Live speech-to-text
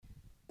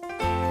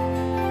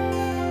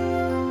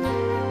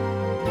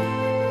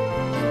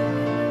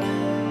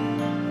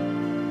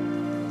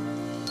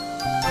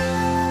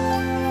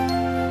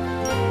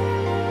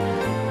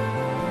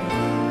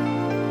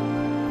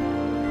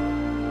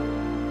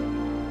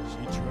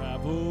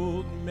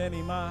traveled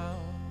many miles,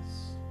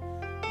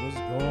 was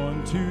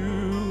going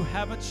to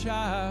have a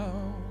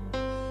child.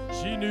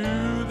 She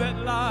knew that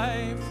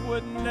life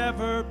would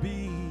never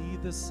be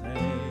the same.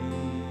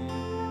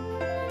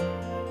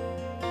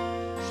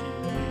 She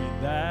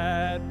laid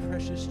that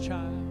precious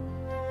child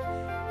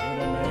in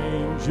a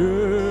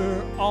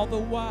manger all the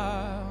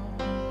while,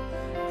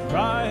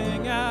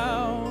 crying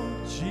out,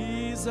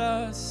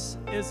 Jesus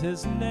is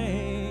his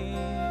name.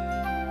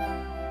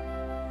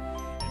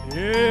 And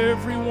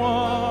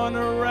everyone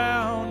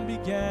around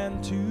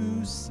began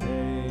to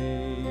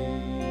say,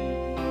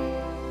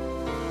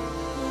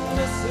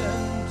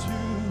 listen to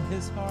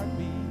his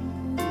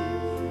heartbeat,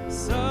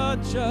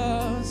 such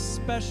a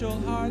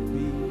special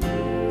heartbeat,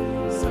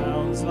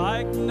 sounds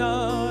like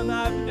none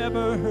I've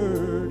ever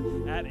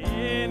heard at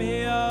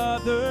any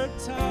other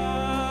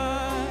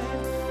time.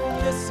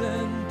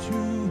 Listen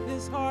to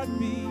his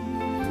heartbeat,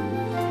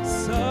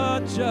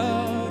 such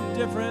a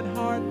different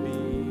heartbeat.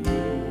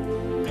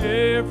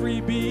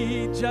 Every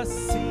beat just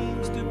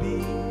seems to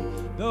be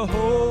the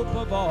hope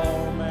of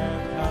all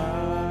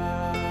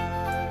mankind.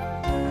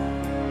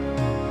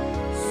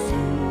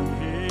 Soon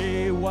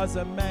he was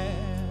a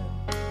man,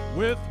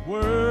 with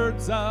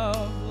words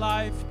of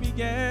life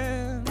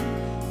began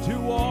to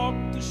walk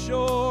the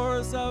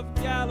shores of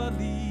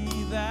Galilee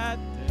that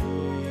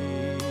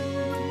day.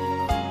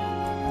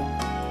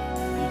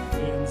 He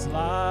cleansed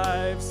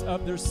lives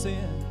of their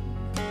sin,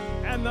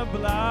 and the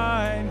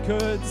blind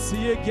could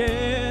see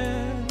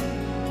again.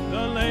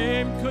 The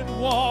lame could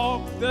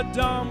walk, the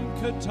dumb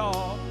could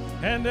talk,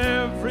 and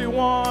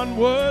everyone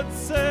would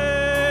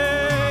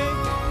say,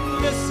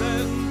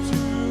 listen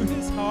to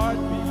his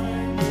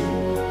heartbeat,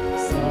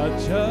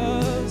 such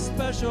a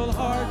special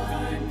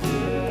heartbeat,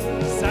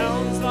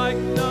 sounds like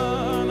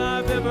none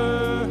I've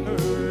ever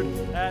heard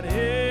at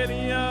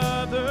any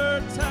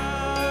other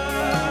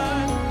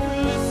time.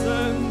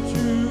 Listen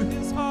to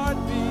his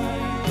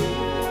heartbeat,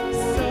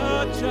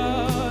 such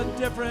a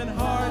different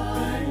heartbeat.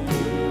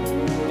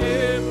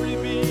 Every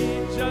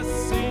beat just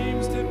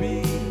seems to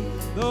be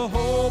the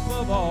hope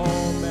of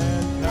all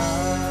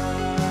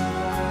mankind.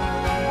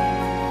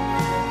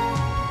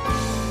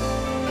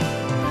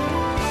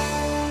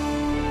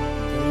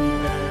 They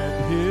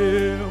led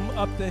him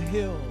up the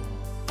hill,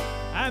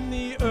 and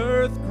the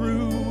earth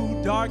grew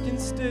dark and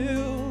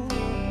still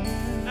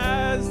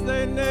as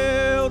they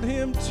nailed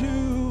him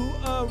to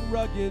a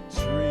rugged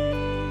tree.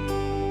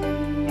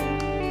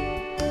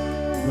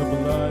 The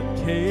blood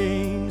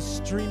came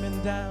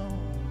streaming down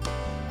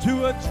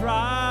to a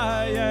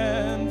dry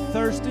and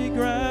thirsty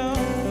ground.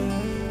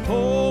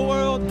 Whole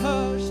world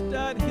hushed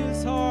at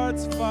his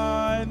heart's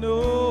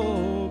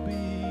final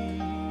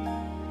beat.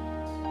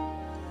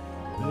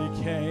 They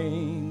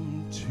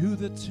came to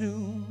the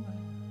tomb,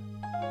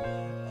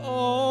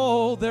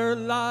 all their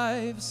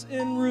lives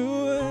in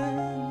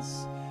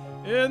ruins,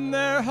 in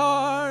their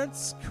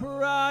hearts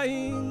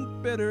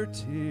crying bitter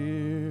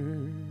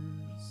tears.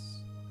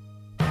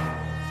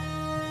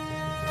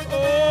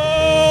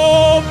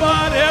 Oh,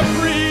 but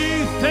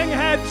everything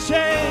had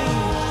changed,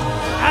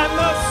 and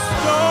the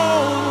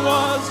stone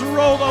was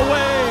rolled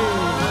away.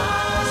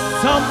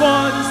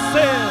 Someone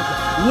said,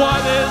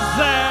 what is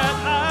that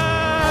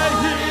I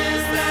hear?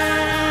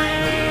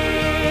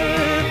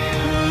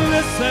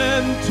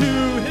 Listen to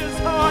his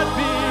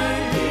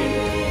heartbeat,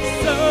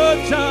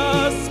 such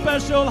a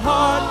special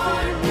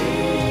heartbeat.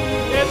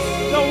 It's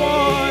the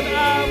one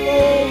I've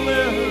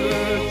only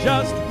heard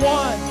just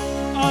one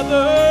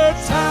other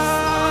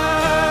time.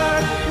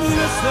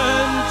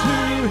 Listen to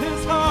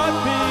his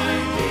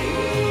heartbeat,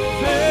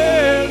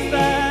 there's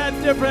that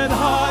different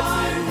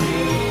heartbeat.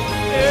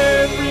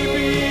 Every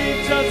beat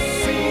just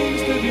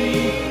seems to be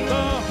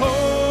the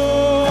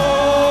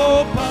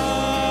hope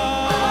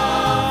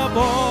of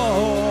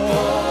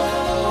all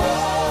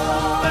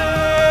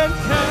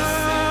mankind.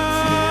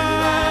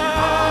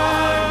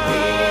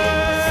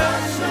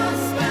 Such a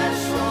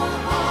special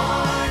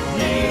heartbeat.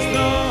 He's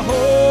the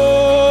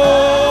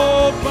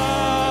hope of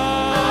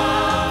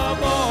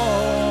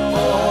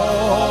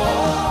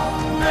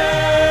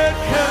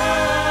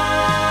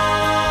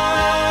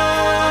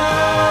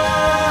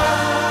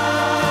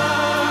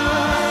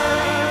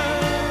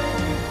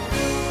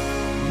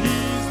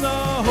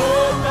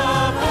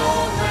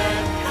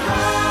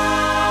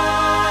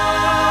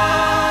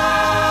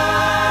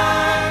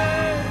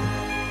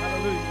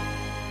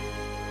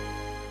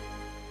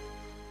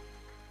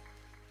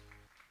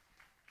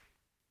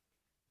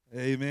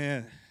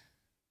Amen.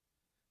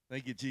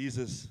 Thank you,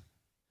 Jesus.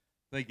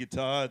 Thank you,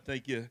 Todd.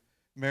 Thank you,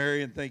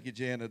 Mary, and thank you,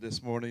 Jana,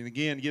 this morning.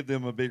 Again, give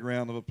them a big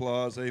round of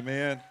applause.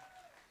 Amen.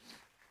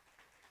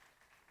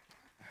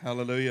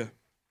 Hallelujah.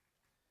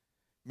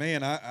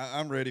 Man,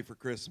 I'm ready for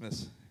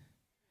Christmas.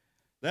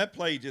 That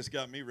play just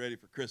got me ready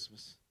for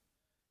Christmas.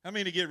 How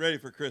many get ready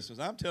for Christmas?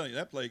 I'm telling you,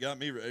 that play got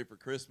me ready for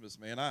Christmas,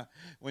 man.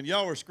 When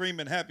y'all were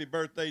screaming "Happy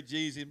Birthday,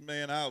 Jeezy,"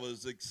 man, I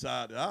was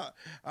excited.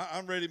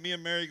 I'm ready. Me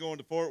and Mary going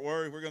to Fort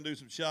Worth. We're going to do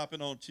some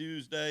shopping on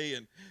Tuesday,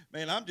 and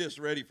man, I'm just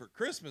ready for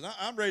Christmas.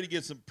 I'm ready to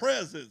get some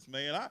presents,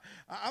 man.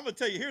 I'm going to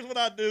tell you, here's what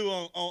I do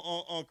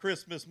on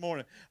Christmas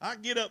morning. I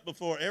get up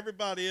before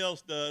everybody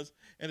else does,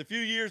 and a few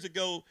years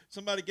ago,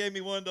 somebody gave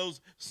me one of those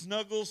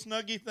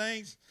snuggy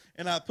things,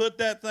 and I put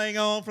that thing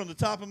on from the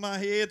top of my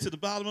head to the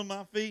bottom of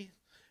my feet.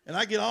 And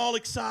I get all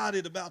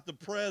excited about the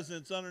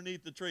presents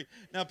underneath the tree.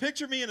 Now,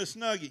 picture me in a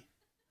Snuggie.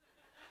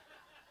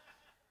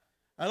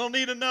 I don't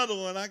need another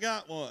one. I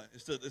got one.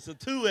 It's a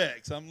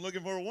 2X. I'm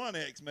looking for a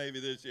 1X maybe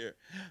this year.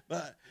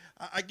 But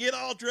I get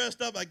all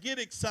dressed up. I get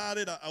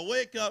excited. I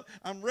wake up.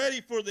 I'm ready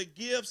for the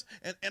gifts.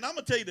 And I'm going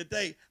to tell you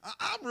today,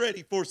 I'm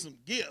ready for some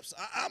gifts.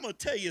 I'm going to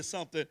tell you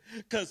something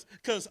because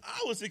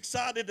I was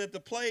excited that the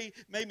play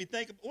made me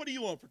think, what do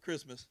you want for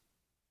Christmas?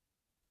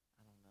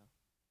 I don't know.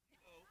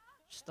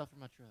 Stuff in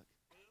my truck.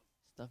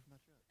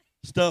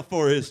 Stuff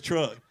for his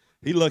truck.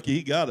 He lucky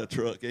he got a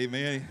truck,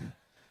 amen.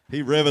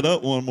 He rev it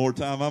up one more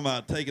time, I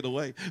might take it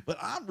away. But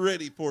I'm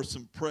ready for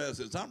some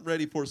presents. I'm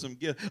ready for some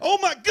gifts. Oh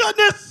my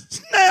goodness!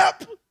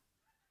 Snap!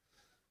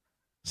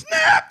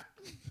 Snap!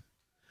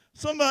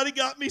 Somebody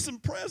got me some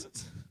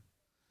presents.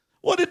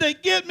 What did they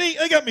get me?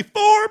 They got me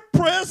 4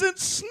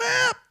 presents.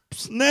 Snap!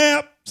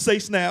 Snap! Say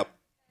snap.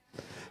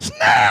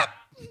 Snap!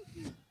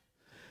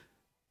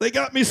 They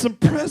got me some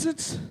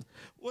presents.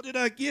 What did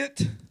I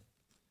get?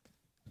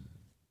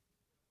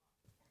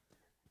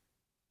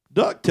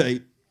 Duct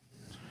tape.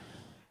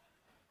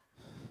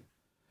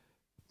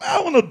 I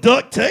want no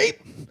duct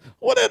tape.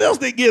 What else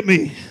they get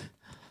me?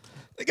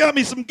 They got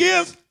me some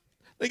gifts.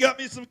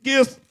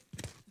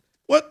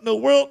 What in the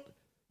world?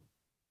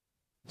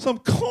 Some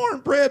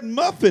cornbread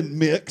muffin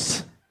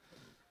mix.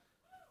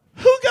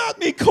 Who got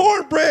me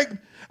cornbread?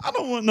 I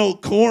don't want no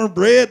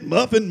cornbread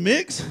muffin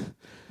mix.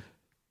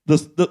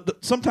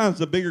 Sometimes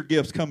the bigger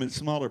gifts come in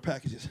smaller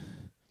packages.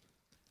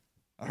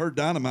 I heard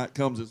dynamite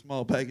comes in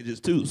small packages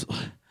too. So.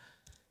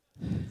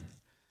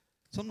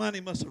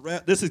 Somebody must have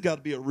wrapped. This has got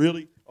to be a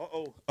really.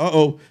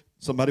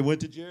 Somebody went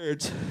to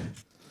Jared's.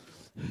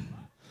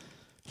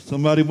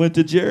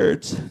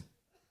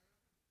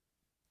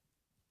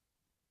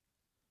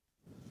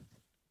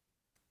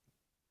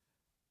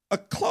 A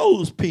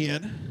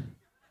clothespin.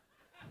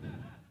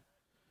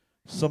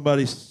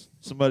 Somebody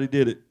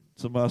did it.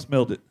 Somebody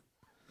smelled it.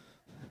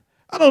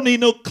 I don't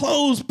need no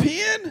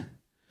clothespin.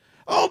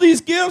 All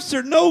these gifts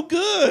are no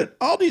good.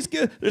 All these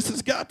gifts. This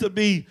has got to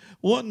be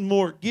one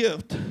more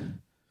gift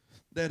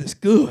that is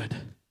good.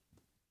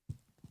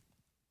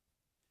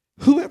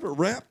 Whoever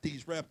wrapped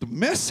these wrapped a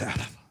mess out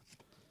of them.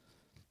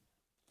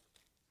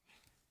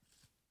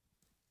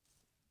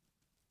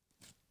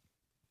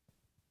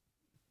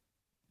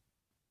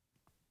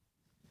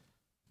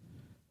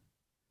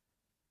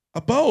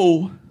 A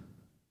bow.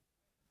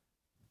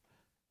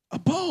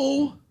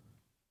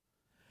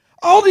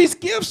 All these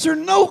gifts are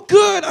no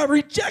good. I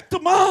reject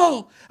them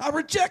all. I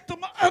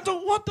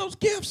don't want those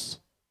gifts.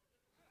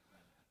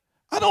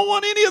 I don't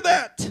want any of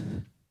that.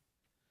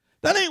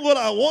 That ain't what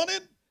I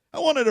wanted. I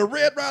wanted a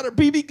Red Ryder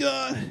BB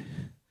gun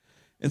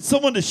and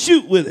someone to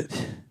shoot with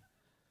it.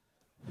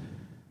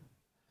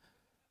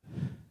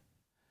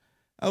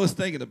 I was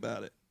thinking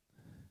about it.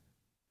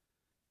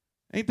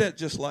 Ain't that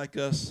just like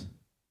us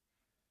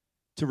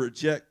to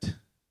reject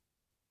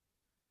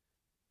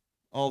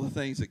all the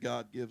things that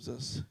God gives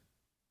us?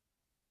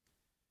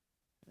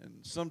 And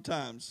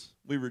sometimes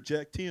we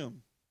reject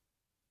Him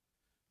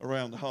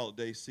around the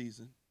holiday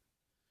season.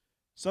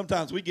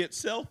 Sometimes we get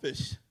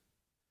selfish.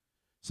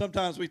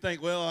 Sometimes we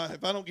think, well,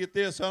 if I don't get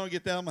this, I don't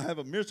get that, I'm going to have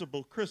a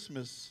miserable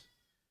Christmas.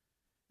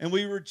 And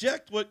we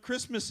reject what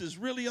Christmas is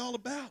really all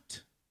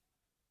about.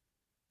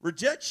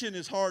 Rejection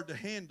is hard to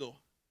handle.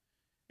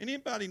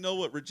 Anybody know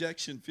what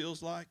rejection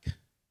feels like?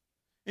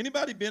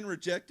 Anybody been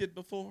rejected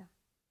before?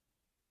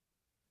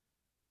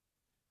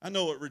 I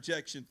know what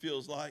rejection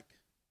feels like.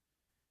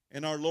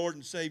 And our Lord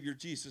and Savior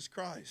Jesus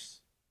Christ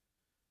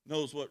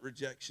knows what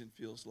rejection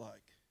feels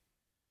like.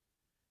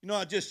 You know,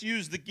 I just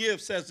use the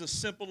gifts as a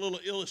simple little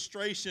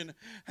illustration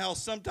how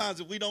sometimes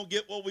if we don't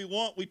get what we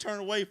want, we turn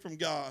away from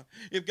God.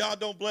 If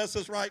God don't bless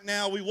us right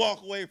now, we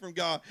walk away from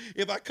God.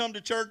 If I come to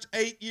church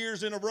 8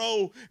 years in a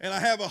row and I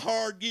have a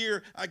hard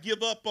year, I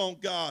give up on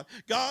God.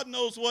 God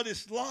knows what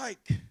it's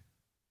like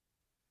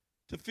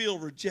to feel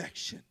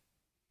rejection.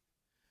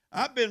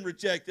 I've been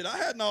rejected. I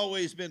hadn't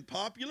always been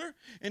popular.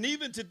 And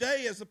even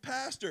today as a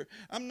pastor,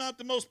 I'm not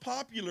the most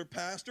popular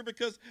pastor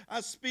because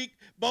I speak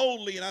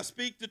boldly and I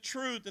speak the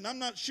truth and I'm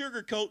not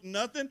sugarcoating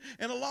nothing.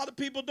 And a lot of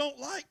people don't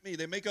like me.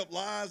 They make up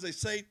lies. They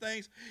say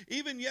things.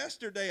 Even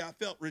yesterday I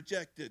felt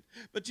rejected.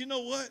 But you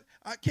know what?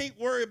 I can't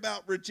worry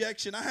about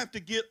rejection. I have to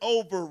get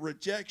over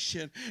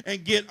rejection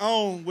and get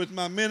on with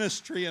my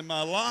ministry and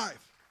my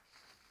life.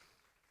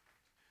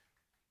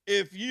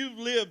 If you've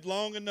lived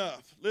long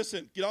enough,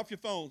 listen, get off your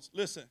phones.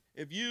 Listen,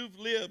 if you've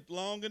lived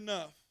long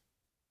enough,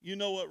 you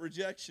know what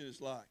rejection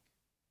is like.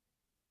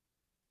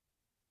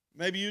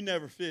 Maybe you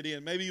never fit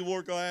in. Maybe you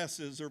wore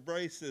glasses or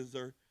braces,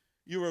 or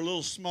you were a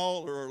little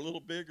smaller or a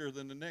little bigger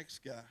than the next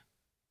guy.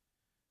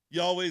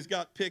 You always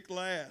got picked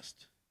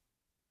last.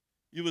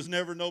 You was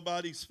never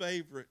nobody's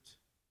favorite.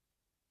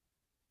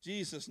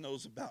 Jesus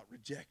knows about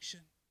rejection.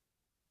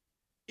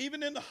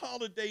 Even in the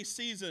holiday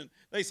season,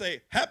 they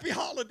say, happy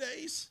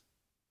holidays.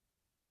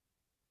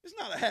 It's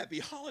not a happy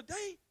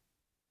holiday.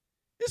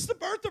 It's the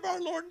birth of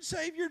our Lord and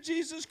Savior,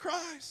 Jesus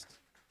Christ.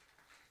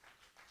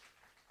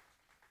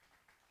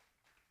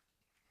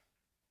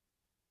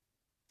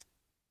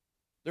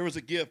 There was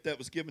a gift that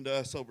was given to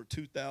us over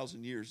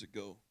 2,000 years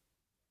ago.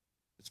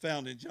 It's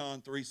found in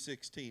John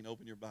 3:16.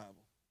 Open your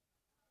Bible.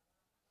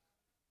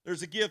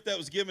 There's a gift that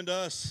was given to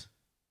us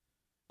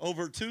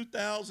over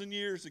 2,000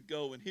 years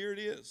ago, and here it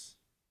is.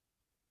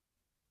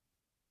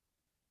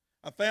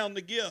 I found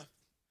the gift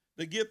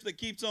that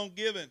keeps on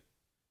giving,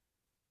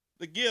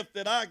 the gift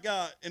that I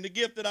got, and the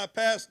gift that I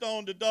passed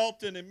on to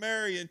Dalton and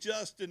Mary and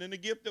Justin, and the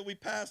gift that we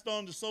passed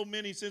on to so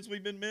many since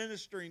we've been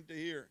ministering to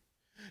here.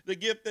 The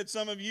gift that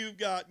some of you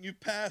got, and you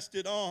passed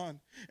it on,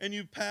 and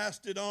you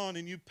passed it on,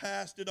 and you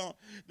passed it on.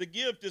 The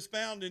gift is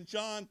found in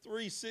John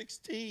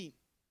 3:16.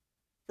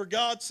 For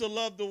God so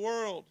loved the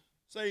world.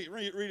 Say,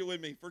 read it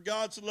with me. For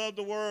God so loved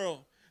the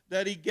world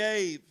that he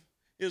gave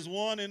his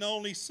one and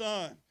only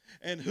Son,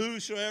 and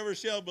whosoever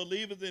shall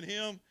believeth in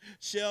him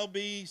shall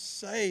be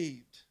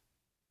saved.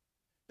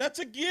 That's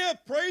a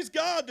gift. Praise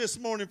God this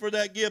morning for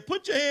that gift.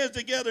 Put your hands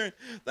together and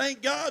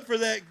thank God for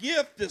that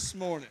gift this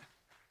morning.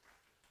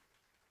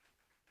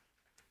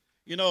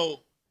 You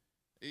know,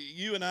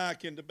 you and I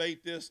can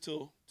debate this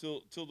till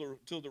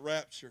the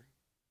rapture,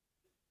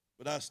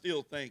 but I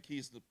still think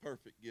he's the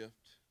perfect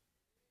gift.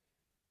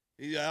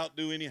 He'll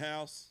outdo any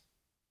house.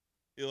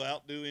 He'll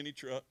outdo any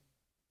truck.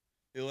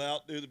 He'll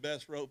outdo the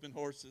best roping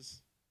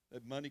horses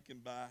that money can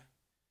buy.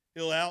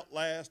 He'll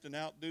outlast and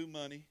outdo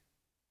money.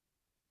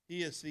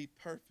 He is the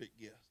perfect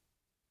gift.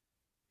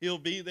 He'll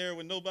be there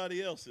when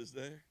nobody else is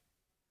there.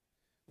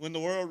 When the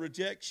world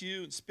rejects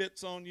you and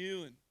spits on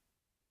you and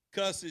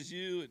cusses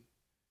you and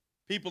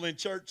people in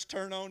church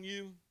turn on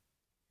you,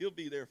 he'll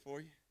be there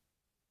for you.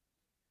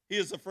 He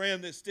is a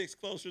friend that sticks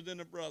closer than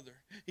a brother.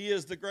 He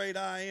is the great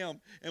I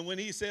am. And when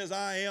he says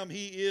I am,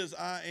 he is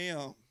I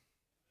am.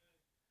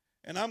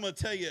 And I'm going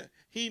to tell you,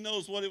 he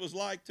knows what it was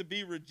like to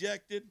be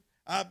rejected.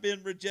 I've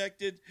been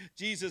rejected.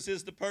 Jesus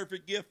is the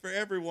perfect gift for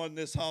everyone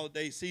this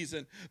holiday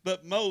season.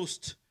 But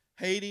most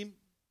hate him.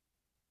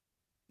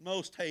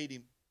 Most hate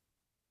him.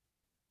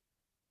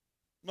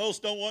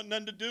 Most don't want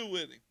nothing to do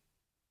with him.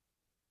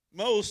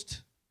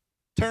 Most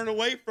turn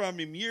away from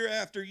him year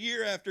after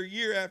year after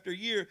year after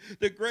year.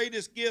 The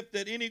greatest gift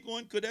that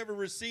anyone could ever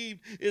receive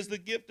is the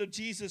gift of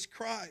Jesus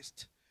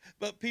Christ.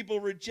 But people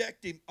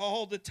reject him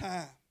all the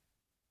time.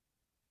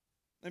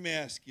 Let me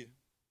ask you,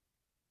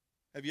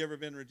 have you ever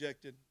been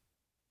rejected?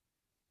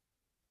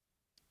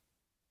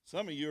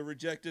 Some of you are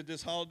rejected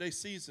this holiday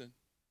season.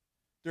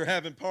 They're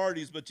having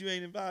parties, but you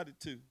ain't invited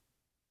to.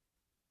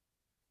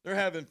 They're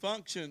having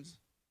functions,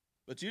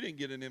 but you didn't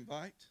get an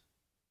invite.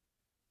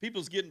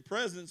 People's getting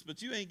presents,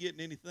 but you ain't getting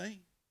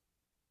anything.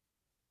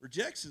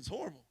 Rejection's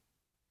horrible.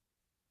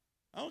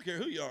 I don't care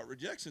who you are.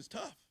 Rejection's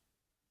tough.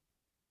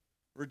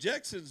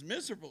 Rejection's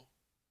miserable.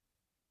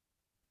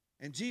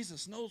 And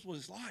Jesus knows what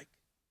it's like.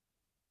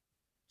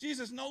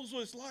 Jesus knows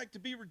what it's like to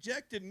be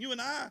rejected. And you and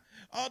I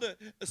ought to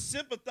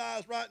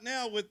sympathize right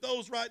now with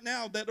those right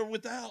now that are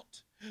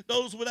without.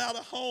 Those without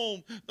a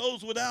home,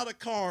 those without a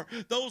car,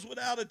 those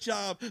without a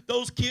job,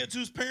 those kids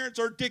whose parents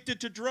are addicted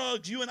to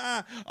drugs. You and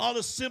I ought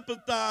to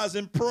sympathize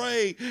and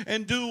pray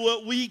and do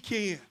what we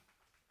can.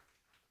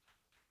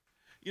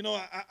 You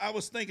know, I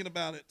was thinking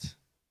about it.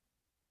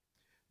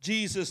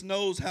 Jesus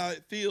knows how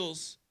it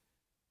feels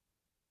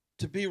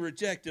to be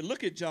rejected.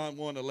 Look at John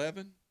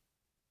 1:11.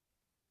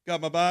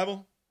 Got my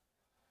Bible?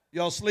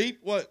 Y'all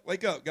sleep? What?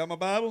 Wake up. Got my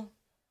Bible?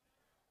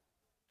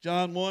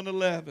 John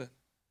 1:11.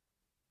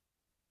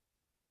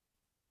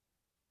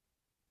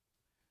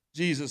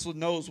 Jesus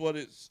knows what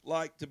it's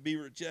like to be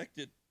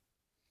rejected.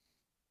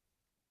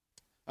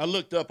 I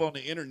looked up on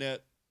the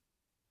internet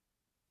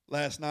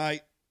last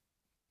night.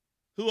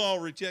 Who all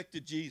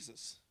rejected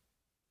Jesus?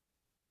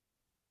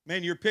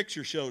 Man, your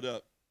picture showed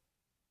up.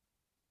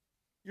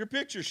 Your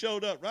picture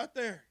showed up right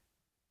there.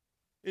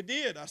 It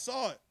did. I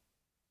saw it.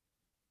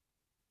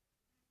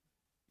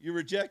 You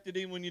rejected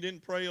him when you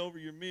didn't pray over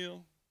your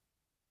meal.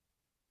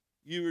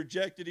 You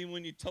rejected him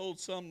when you told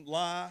some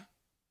lie.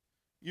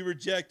 You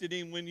rejected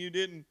him when you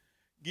didn't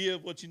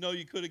give what you know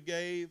you could have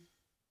gave.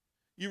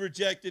 You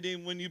rejected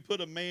him when you put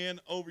a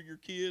man over your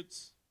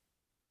kids.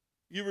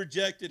 You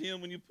rejected him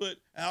when you put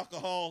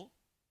alcohol.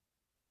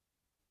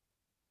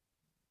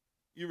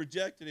 You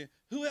rejected him.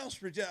 Who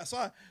else rejected?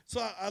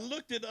 So I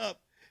looked it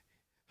up.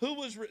 Who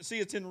was, see,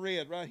 it's in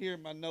red right here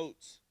in my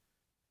notes.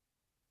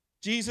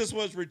 Jesus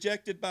was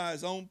rejected by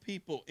his own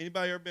people.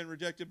 Anybody ever been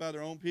rejected by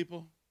their own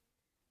people?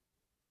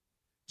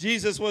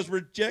 Jesus was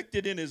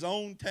rejected in his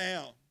own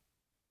town.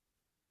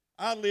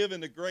 I live in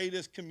the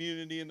greatest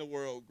community in the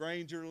world,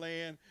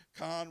 Grangerland,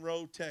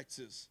 Conroe,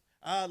 Texas.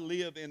 I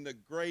live in the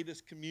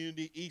greatest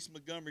community. East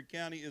Montgomery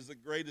County is the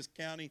greatest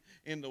county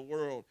in the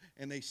world,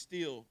 and they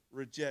still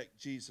reject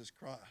Jesus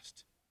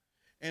Christ.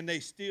 And they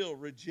still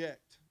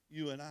reject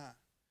you and I.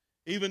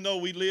 Even though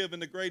we live in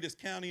the greatest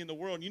county in the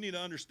world, you need to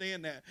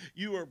understand that.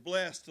 You are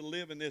blessed to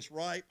live in this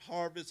ripe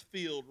harvest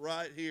field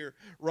right here,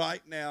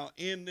 right now,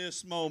 in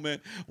this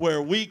moment,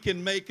 where we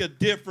can make a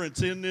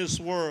difference in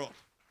this world.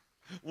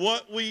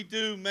 What we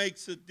do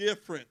makes a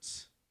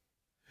difference.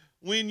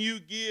 When you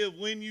give,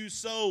 when you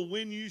sow,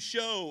 when you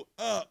show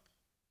up,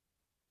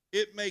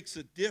 it makes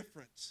a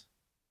difference.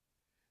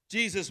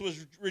 Jesus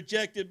was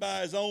rejected by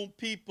his own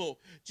people.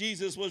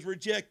 Jesus was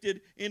rejected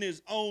in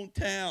his own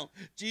town.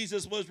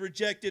 Jesus was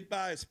rejected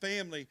by his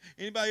family.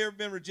 Anybody ever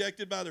been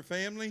rejected by their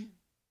family?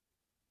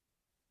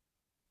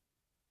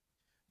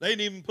 They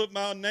didn't even put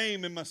my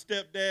name in my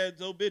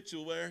stepdad's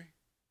obituary.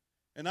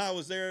 And I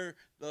was there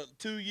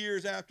 2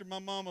 years after my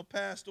mama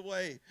passed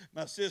away.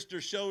 My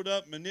sister showed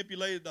up,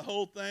 manipulated the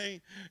whole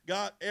thing,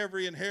 got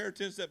every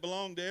inheritance that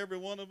belonged to every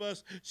one of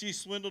us. She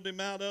swindled him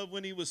out of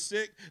when he was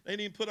sick. They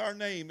didn't even put our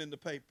name in the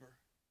paper.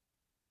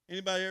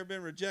 Anybody ever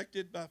been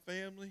rejected by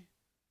family?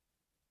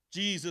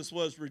 Jesus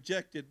was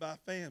rejected by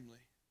family.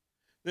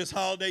 This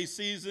holiday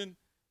season,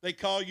 they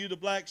call you the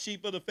black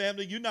sheep of the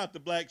family. You're not the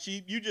black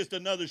sheep. You're just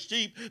another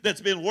sheep that's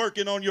been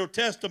working on your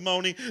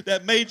testimony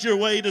that made your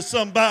way to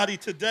somebody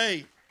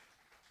today.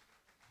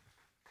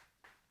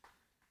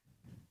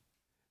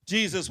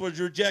 Jesus was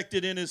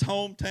rejected in his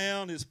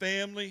hometown, his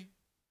family.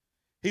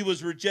 He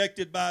was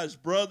rejected by his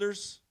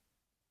brothers.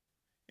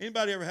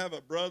 Anybody ever have a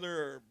brother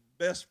or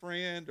best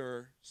friend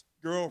or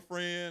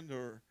girlfriend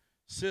or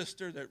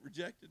sister that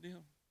rejected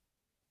him?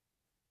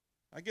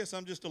 I guess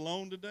I'm just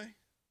alone today.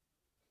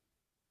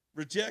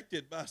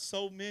 Rejected by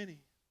so many.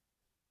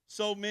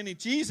 So many.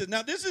 Jesus.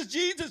 Now, this is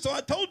Jesus, so I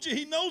told you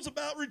he knows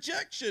about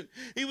rejection.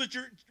 He was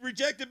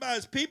rejected by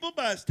his people,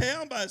 by his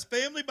town, by his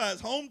family, by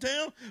his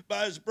hometown,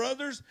 by his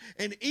brothers,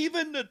 and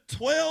even the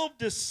 12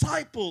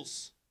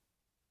 disciples.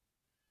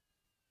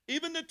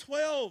 Even the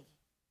 12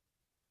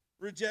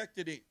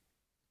 rejected him.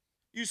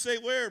 You say,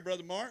 where,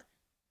 Brother Mark?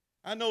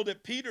 I know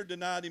that Peter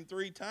denied him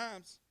 3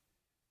 times.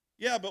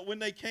 Yeah, but when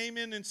they came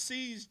in and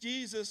seized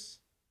Jesus,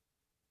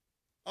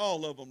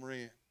 all of them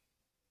ran.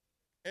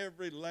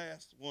 Every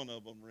last one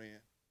of them ran.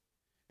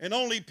 And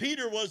only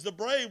Peter was the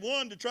brave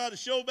one to try to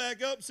show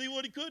back up and see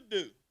what he could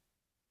do.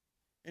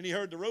 And he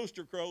heard the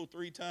rooster crow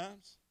 3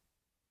 times.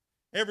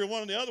 Every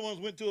one of the other ones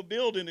went to a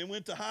building and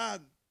went to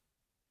hide.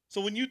 So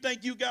when you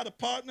think you got a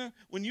partner,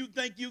 when you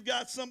think you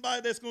got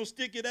somebody that's going to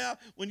stick it out,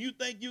 when you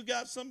think you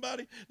got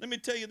somebody, let me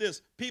tell you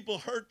this. People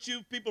hurt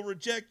you, people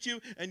reject you,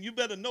 and you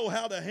better know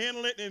how to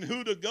handle it and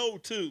who to go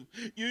to.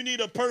 You need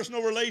a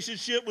personal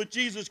relationship with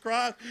Jesus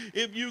Christ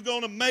if you're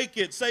going to make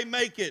it. Say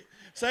make it.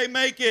 Say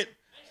make it.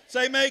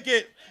 Say make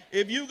it.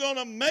 If you're going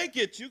to make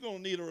it, you're going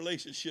to need a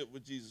relationship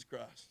with Jesus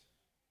Christ.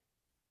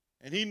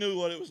 And he knew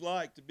what it was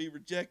like to be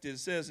rejected. It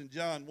says in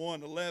John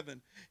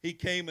 1:11, he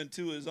came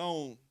into his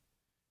own,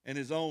 and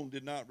his own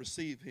did not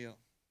receive him.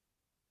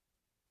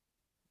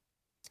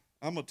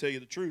 I'm going to tell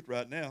you the truth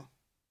right now.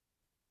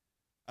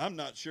 I'm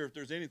not sure if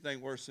there's anything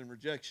worse than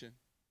rejection.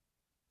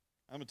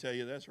 I'm going to tell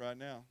you that's right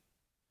now.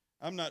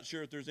 I'm not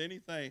sure if there's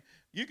anything.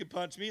 You can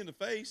punch me in the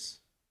face.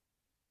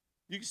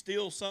 You can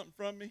steal something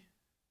from me.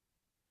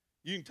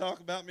 You can talk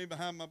about me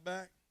behind my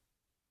back.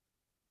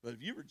 But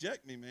if you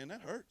reject me, man,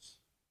 that hurts.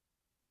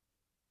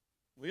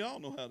 We all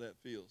know how that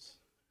feels.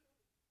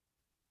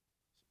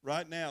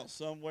 Right now,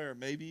 somewhere,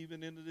 maybe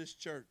even into this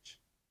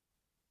church,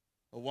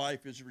 a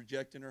wife is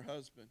rejecting her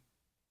husband.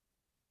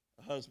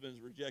 A husband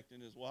is rejecting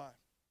his wife.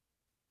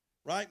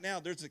 Right now,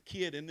 there's a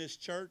kid in this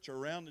church or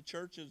around the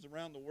churches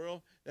around the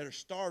world that are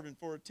starving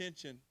for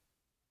attention,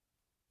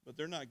 but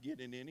they're not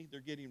getting any.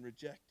 They're getting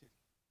rejected.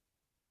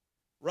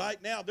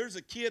 Right now, there's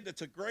a kid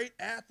that's a great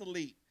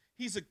athlete.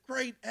 He's a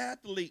great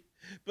athlete,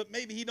 but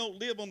maybe he don't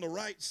live on the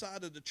right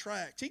side of the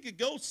tracks. He could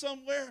go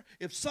somewhere.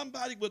 If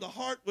somebody with a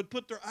heart would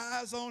put their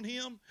eyes on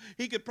him,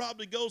 he could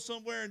probably go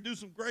somewhere and do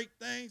some great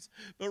things.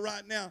 But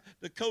right now,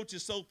 the coach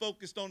is so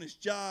focused on his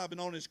job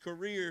and on his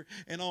career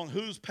and on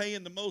who's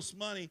paying the most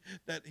money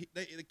that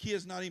the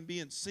kid's not even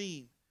being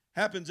seen.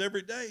 Happens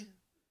every day.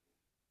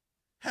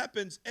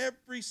 Happens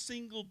every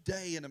single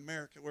day in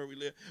America where we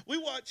live. We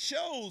watch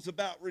shows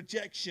about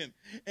rejection,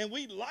 and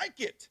we like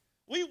it.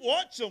 We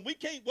watch them. We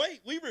can't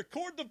wait. We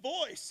record the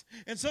voice.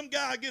 And some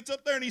guy gets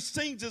up there and he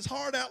sings his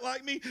heart out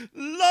like me,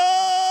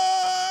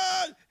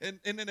 Lord! And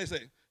then they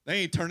say,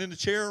 they ain't turning the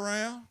chair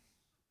around.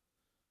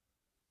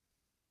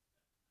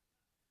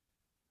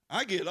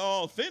 I get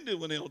all offended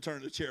when they don't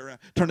turn the chair around.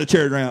 Turn the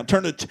chair around.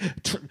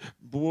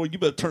 Boy, you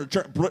better turn the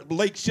chair.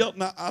 Blake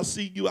Shelton, I'll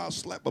see you. I'll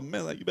slap a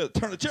man. You better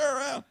turn the chair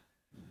around.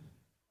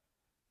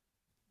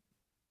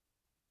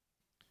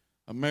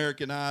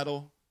 American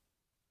Idol.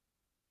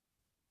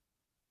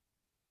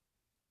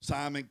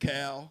 Simon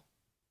Cowell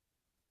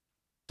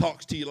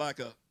talks to you like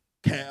a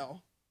cow,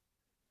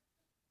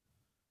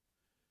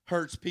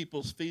 hurts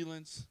people's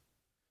feelings.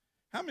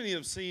 How many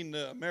have seen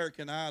the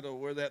American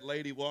Idol where that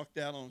lady walked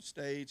out on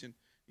stage and,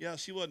 Yeah,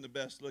 she wasn't the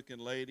best looking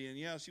lady, and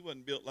yeah, she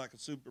wasn't built like a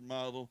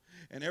supermodel,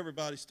 and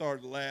everybody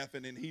started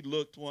laughing, and he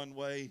looked one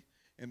way,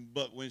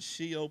 but when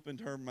she opened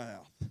her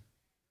mouth,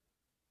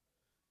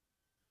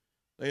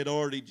 they had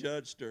already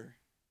judged her.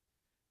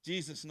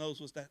 Jesus knows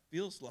what that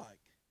feels like.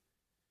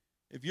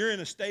 If you're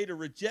in a state of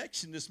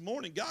rejection this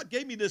morning, God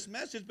gave me this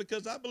message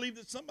because I believe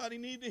that somebody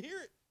needed to hear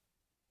it.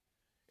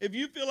 If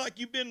you feel like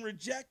you've been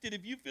rejected,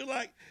 if you feel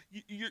like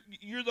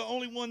you're the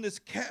only one that's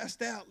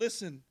cast out,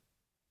 listen,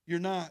 you're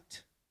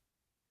not.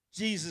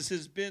 Jesus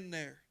has been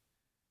there.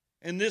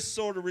 And this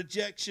sort of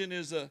rejection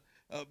is a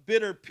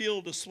bitter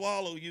pill to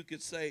swallow, you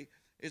could say.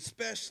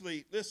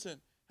 Especially, listen,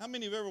 how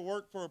many have ever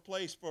worked for a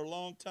place for a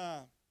long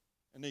time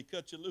and they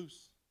cut you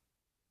loose?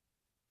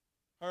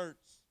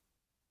 Hurts.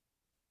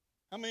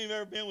 How many have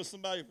ever been with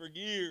somebody for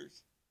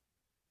years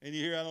and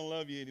you hear, I don't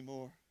love you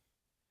anymore?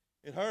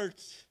 It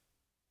hurts.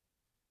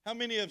 How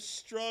many have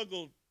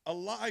struggled a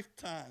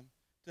lifetime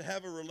to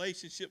have a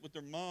relationship with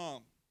their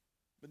mom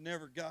but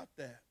never got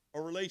that?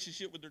 Or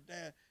relationship with their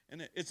dad,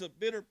 and it's a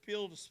bitter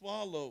pill to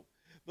swallow.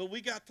 But we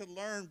got to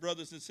learn,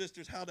 brothers and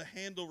sisters, how to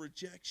handle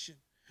rejection.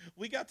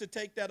 We got to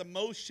take that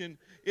emotion.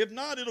 If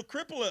not, it'll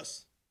cripple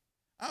us.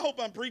 I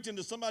hope I'm preaching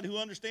to somebody who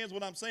understands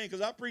what I'm saying,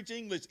 because I preach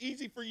English,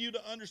 easy for you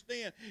to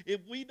understand.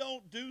 If we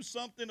don't do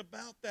something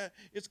about that,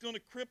 it's going to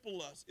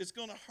cripple us. It's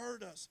going to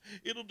hurt us.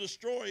 It'll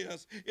destroy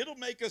us. It'll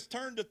make us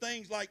turn to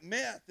things like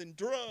meth and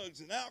drugs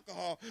and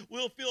alcohol.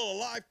 We'll feel a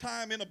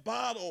lifetime in a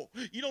bottle.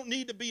 You don't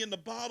need to be in the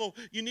bottle.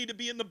 You need to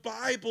be in the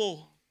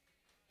Bible.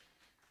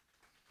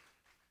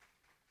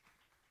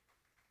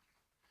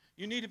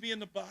 You need to be in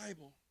the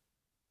Bible.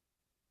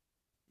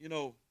 You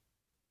know,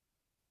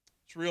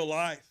 it's real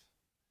life.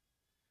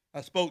 I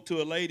spoke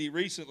to a lady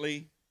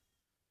recently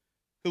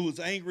who was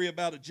angry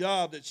about a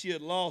job that she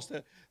had lost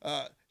that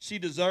she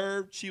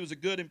deserved. She was a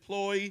good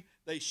employee.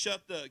 They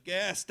shut the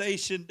gas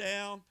station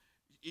down.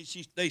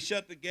 They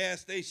shut the gas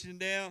station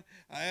down.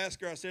 I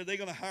asked her, I said, are they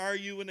going to hire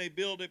you when they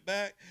build it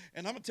back?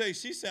 And I'm going to tell you,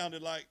 she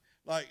sounded like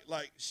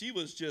she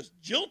was just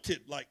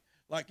jilted, like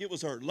it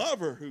was her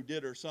lover who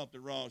did her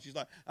something wrong. She's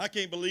like, I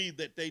can't believe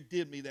that they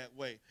did me that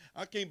way.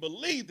 I can't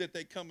believe that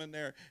they come in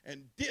there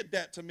and did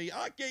that to me.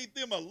 I gave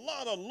them a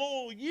lot of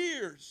loyal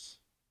years.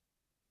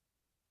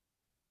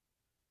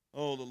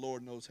 Oh, the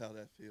Lord knows how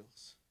that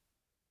feels.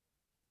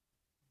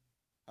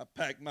 I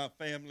packed my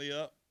family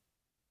up,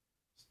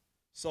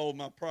 sold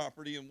my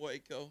property in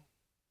Waco,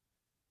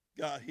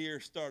 got here,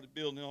 started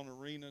building on an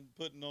arena and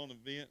putting on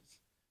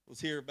events.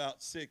 Was here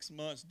about 6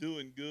 months,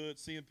 doing good,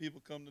 seeing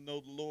people come to know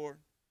the Lord.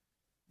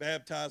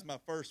 Baptized my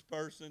first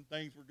person.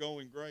 Things were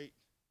going great.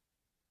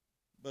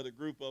 But a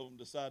group of them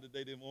decided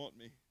they didn't want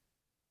me.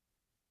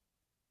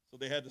 So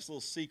they had this little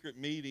secret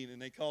meeting,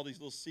 and they called these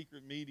little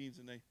secret meetings,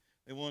 and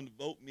they wanted to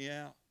vote me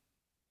out.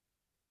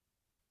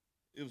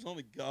 It was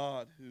only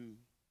God who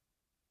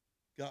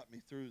got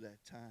me through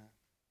that time.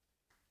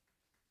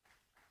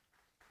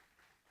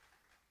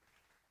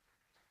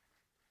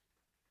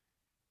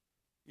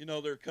 You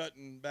know, they're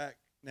cutting back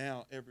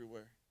now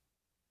everywhere.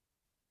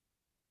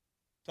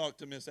 Talk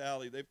to Miss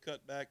Allie. They've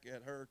cut back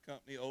at her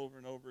company over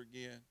and over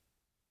again.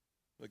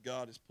 But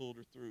God has pulled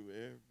her through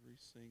every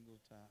single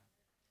time.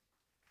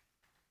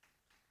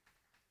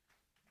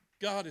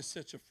 God is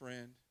such a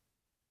friend.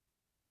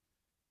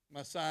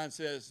 My sign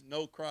says,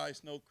 no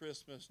Christ, no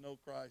Christmas, no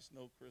Christ,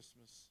 no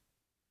Christmas.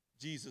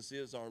 Jesus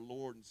is our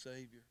Lord and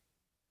Savior.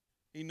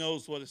 He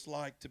knows what it's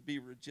like to be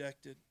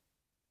rejected.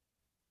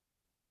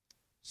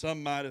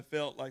 Some might have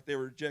felt like they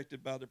were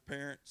rejected by their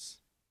parents.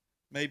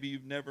 Maybe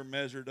you've never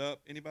measured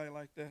up. Anybody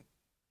like that?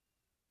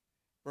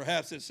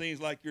 Perhaps it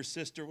seems like your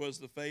sister was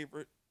the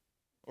favorite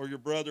or your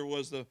brother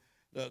was the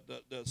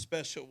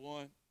special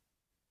one.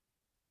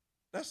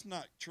 That's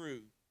not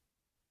true.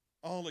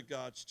 All of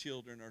God's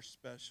children are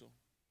special.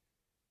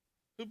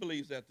 Who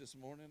believes that this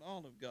morning?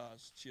 All of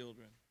God's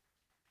children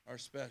are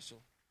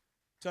special.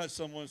 Touch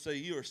someone and say,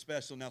 you are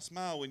special. Now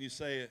smile when you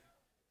say it.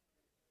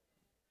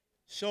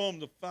 Show them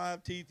the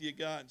 5 teeth you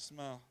got and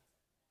smile.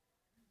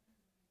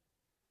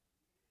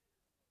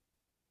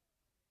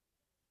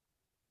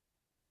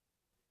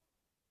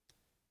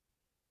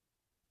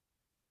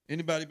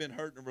 Anybody been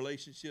hurt in a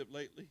relationship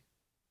lately?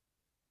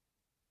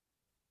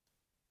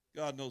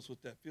 God knows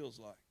what that feels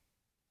like.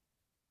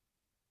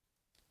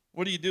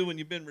 What do you do when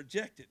you've been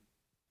rejected?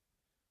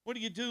 What do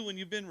you do when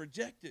you've been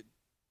rejected?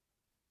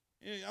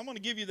 I want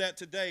to give you that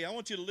today. I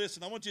want you to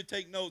listen. I want you to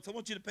take notes. I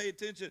want you to pay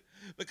attention,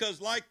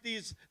 because like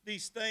these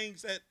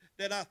things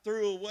that I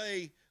threw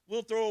away,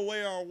 we'll throw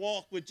away our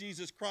walk with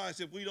Jesus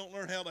Christ if we don't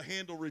learn how to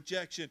handle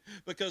rejection.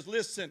 Because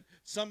listen,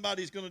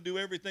 somebody's going to do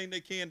everything they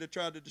can to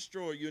try to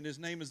destroy you, and his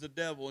name is the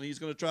devil, and he's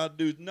going to try to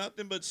do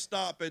nothing but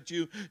stop at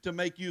you to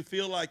make you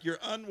feel like you're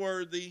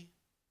unworthy,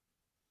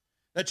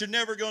 that you're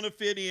never going to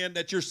fit in,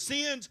 that your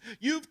sins,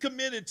 you've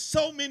committed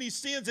so many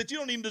sins that you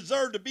don't even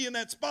deserve to be in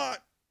that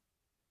spot.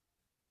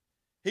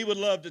 He would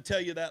love to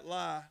tell you that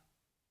lie,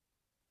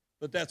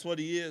 but that's what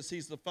he is.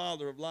 He's the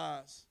father of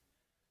lies.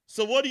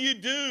 So what do you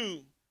do,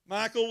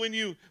 Michael,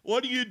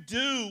 what do you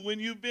do when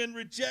you've been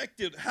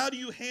rejected? How do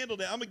you handle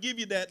that? I'm going to give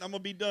you that, and I'm going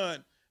to be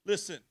done.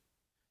 Listen,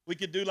 we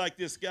could do like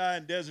this guy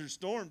in Desert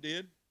Storm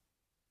did.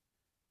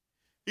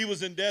 He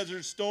was in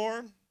Desert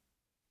Storm.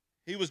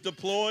 He was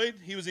deployed.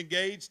 He was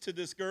engaged to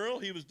this girl.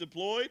 He was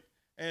deployed,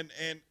 and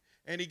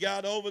he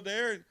got over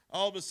there, and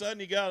all of a sudden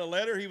he got a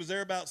letter. He was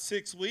there about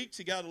 6 weeks.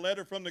 He got a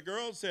letter from the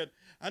girl and said,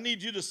 I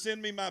need you to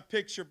send me my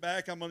picture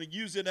back. I'm going to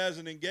use it as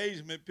an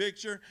engagement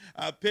picture.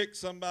 I picked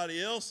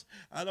somebody else.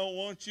 I don't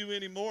want you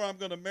anymore. I'm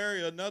going to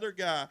marry another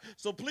guy.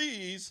 So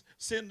please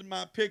send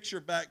my picture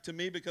back to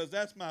me because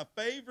that's my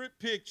favorite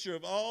picture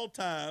of all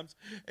times,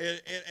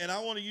 and I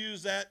want to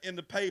use that in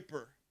the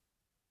paper.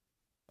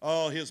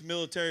 Oh, his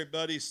military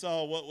buddies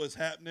saw what was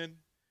happening.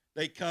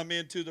 They come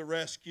into the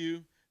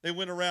rescue. They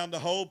went around the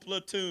whole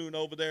platoon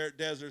over there at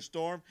Desert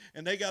Storm,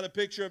 and they got a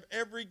picture of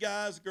every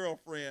guy's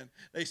girlfriend.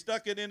 They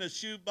stuck it in a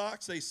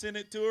shoebox. They sent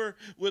it to her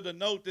with a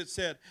note that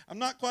said, I'm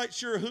not quite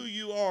sure who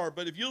you are,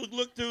 but if you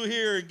look through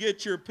here and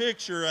get your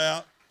picture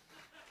out.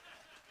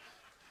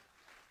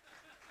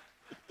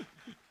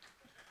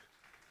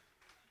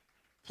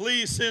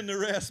 Please send the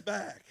rest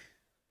back.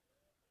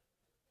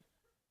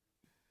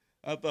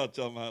 I thought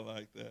y'all might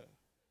like that.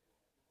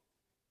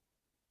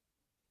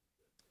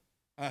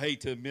 I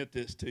hate to admit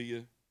this to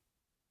you,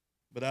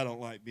 but I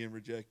don't like being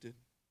rejected.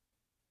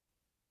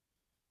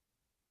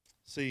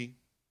 See,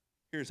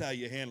 here's how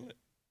you handle it.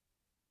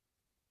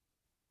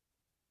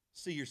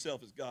 See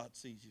yourself as God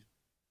sees you.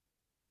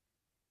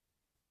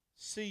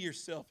 See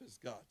yourself as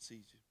God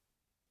sees you.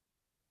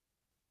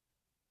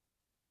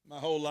 My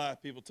whole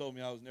life, people told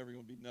me I was never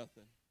going to be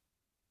nothing.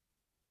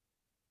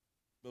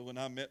 But when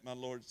I met my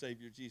Lord and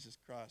Savior, Jesus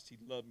Christ, he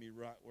loved me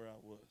right where I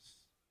was.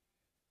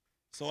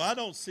 So I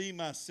don't see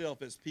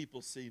myself as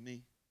people see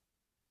me.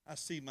 I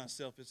see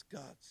myself as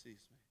God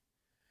sees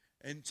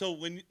me. And so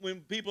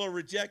when people are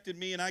rejecting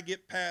me and I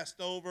get passed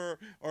over,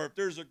 or if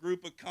there's a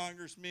group of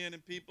congressmen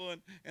and people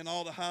and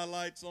all the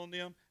highlights on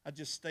them, I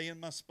just stay in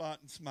my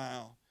spot and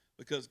smile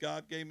because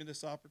God gave me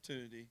this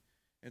opportunity,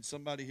 and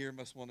somebody here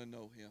must want to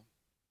know him.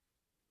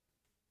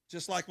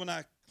 Just like when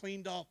I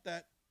cleaned off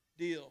that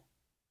deal.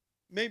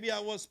 Maybe I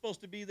was supposed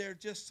to be there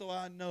just so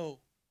I know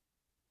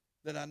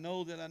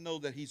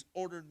that he's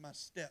ordered my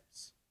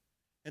steps.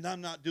 And I'm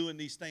not doing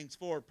these things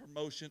for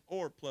promotion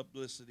or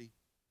publicity.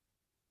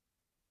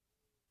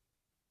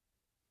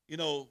 You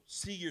know,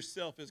 see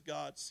yourself as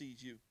God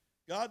sees you.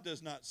 God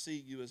does not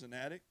see you as an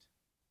addict.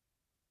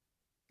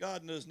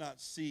 God does not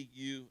see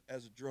you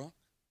as a drunk.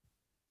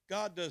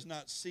 God does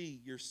not see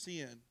your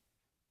sin.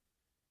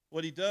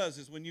 What he does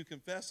is when you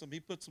confess them, he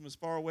puts them as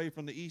far away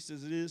from the east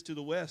as it is to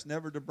the west,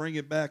 never to bring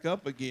it back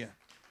up again.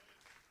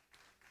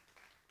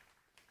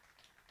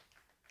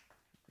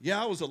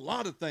 Yeah, I was a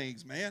lot of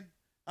things, man.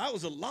 I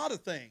was a lot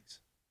of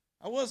things.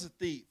 I was a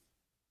thief.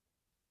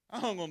 I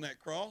hung on that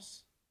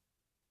cross.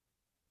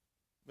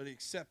 But he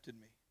accepted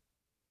me.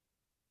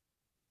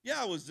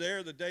 Yeah, I was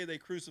there the day they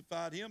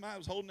crucified him. I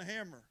was holding a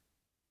hammer.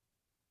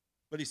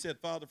 But he said,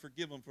 Father,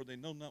 forgive them, for they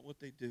know not what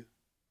they do.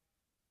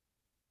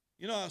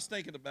 You know, I was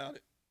thinking about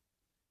it.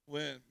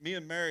 When me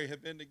and Mary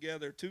have been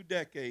together 2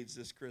 decades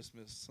this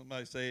Christmas.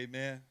 Somebody say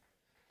amen.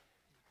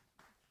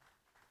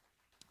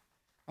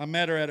 I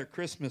met her at her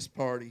Christmas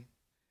party.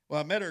 Well,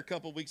 I met her a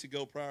couple weeks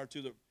ago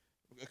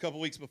a couple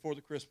weeks before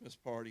the Christmas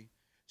party.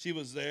 She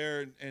was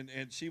there,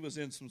 and she was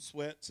in some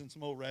sweats and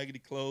some old raggedy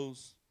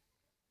clothes.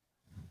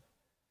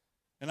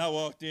 And I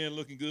walked in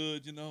looking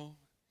good, you know.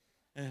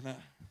 And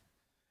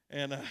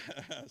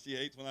she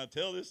hates when I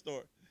tell this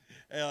story.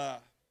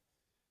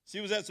 She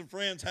was at some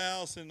friend's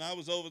house, and I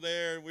was over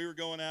there, and we were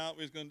going out.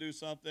 We was going to do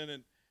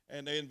something,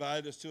 and they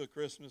invited us to a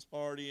Christmas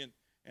party.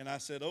 And I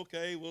said,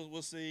 okay,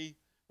 we'll see.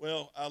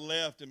 Well, I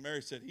left, and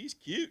Mary said, he's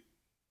cute.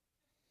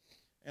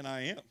 And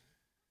I am.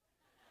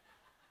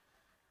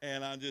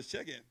 And I'm just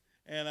checking.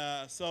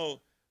 And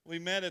so we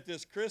met at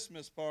this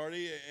Christmas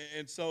party,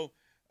 and so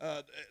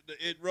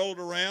it rolled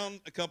around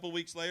a couple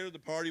weeks later. The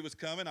party was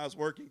coming. I was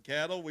working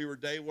cattle. We were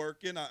day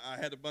working. I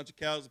had a bunch of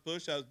cows to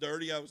push. I was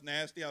dirty. I was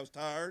nasty. I was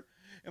tired.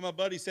 And my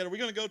buddy said, are we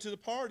going to go to the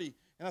party?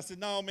 And I said,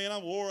 no, man,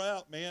 I'm wore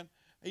out, man.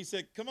 He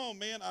said, come on,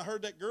 man. I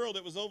heard that girl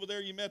that was over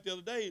there you met the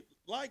other day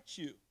liked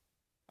you.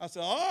 I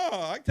said,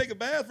 oh, I can take a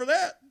bath for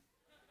that.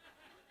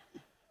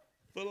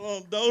 Put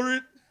on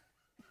deodorant.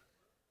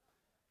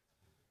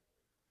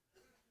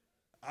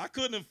 I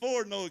couldn't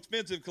afford no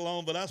expensive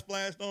cologne, but I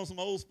splashed on some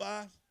Old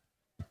Spice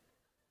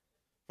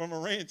from a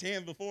ranch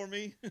hand before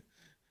me.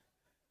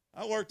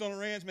 I worked on a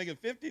ranch making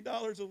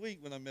 $50 a week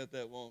when I met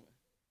that woman.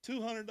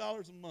 $200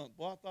 a month.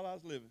 Boy, I thought I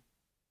was living.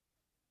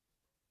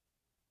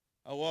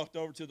 I walked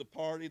over to the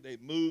party. They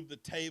moved the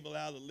table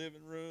out of the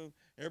living room.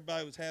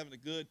 Everybody was having a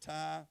good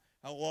time.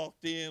 I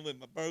walked in with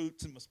my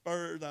boots and my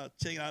spurs. I was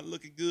checking out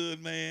looking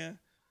good, man.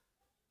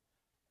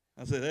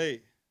 I said,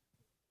 hey,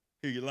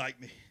 here, you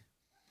like me?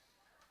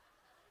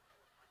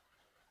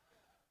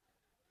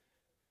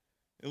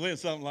 It went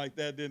something like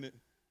that, didn't it?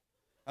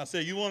 I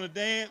said, you want to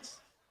dance?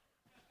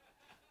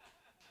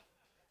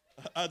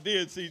 I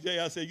did, CJ.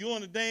 I said, you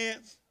want to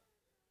dance?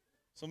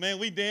 So, man,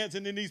 we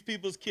dancing in these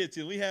people's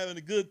kitchen. We having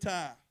a good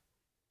time.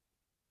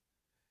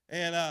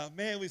 And,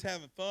 man, we was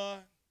having fun.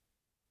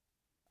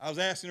 I was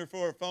asking her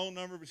for her phone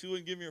number, but she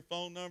wouldn't give me her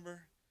phone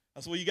number. I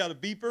said, well, you got a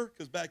beeper?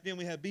 Because back then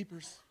we had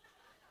beepers.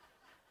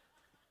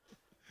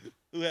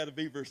 Who had a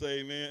beeper?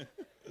 Say amen.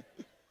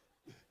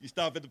 You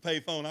stop at the pay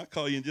phone, I'll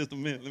call you in just a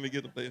minute. Let me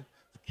get the pay.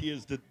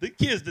 The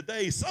kids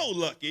today so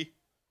lucky.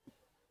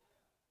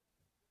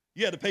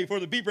 You had to pay for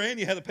the beeper and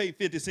you had to pay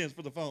 50 cents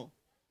for the phone.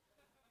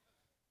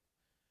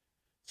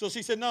 So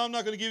she said, no, I'm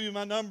not going to give you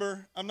my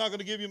number. I'm not going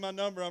to give you my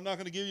number. I'm not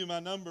going to give you my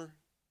number.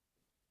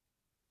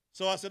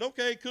 So I said,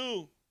 okay,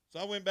 cool. So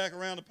I went back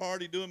around the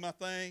party doing my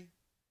thing,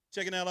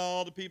 checking out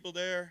all the people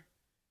there.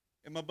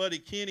 And my buddy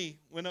Kenny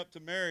went up to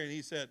Mary and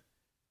he said,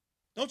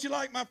 don't you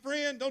like my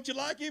friend? Don't you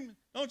like him?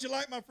 Don't you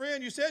like my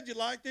friend? You said you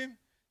liked him.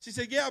 She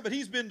said, yeah, but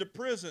he's been to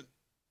prison.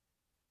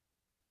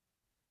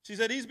 She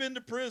said, he's been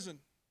to prison.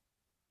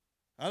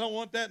 I don't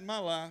want that in my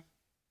life.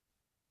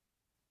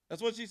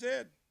 That's what she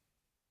said.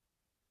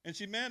 And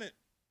she meant it.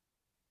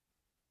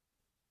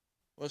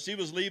 Well, she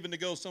was leaving to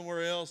go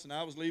somewhere else, and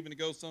I was leaving to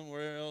go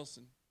somewhere else.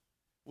 And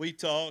we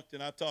talked,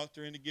 and I talked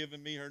her into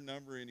giving me her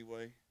number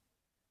anyway,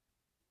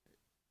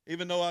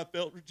 even though I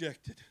felt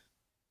rejected.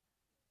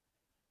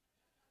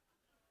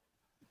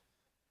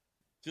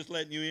 Just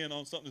letting you in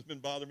on something that's been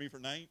bothering me for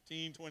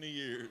 19, 20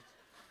 years.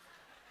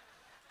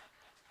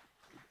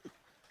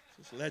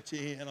 Just let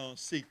you in on a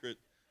secret.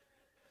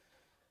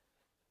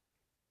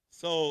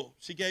 So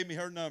she gave me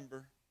her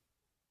number,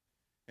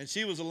 and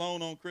she was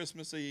alone on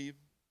Christmas Eve,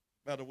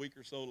 about a week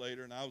or so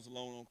later, and I was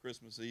alone on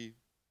Christmas Eve.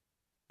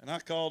 And I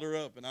called her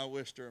up, and I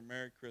wished her a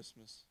Merry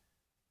Christmas.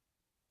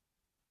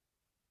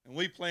 And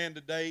we planned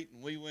a date,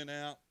 and we went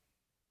out,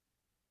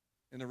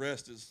 and the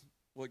rest is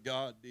what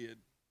God did.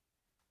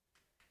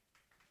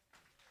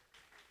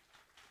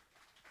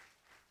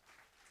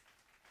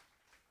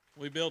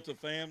 We built a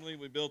family.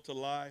 We built a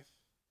life.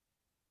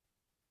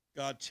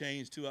 God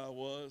changed who I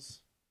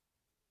was,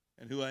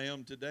 and who I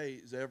am today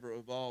is ever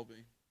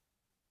evolving.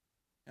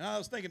 And I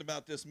was thinking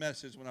about this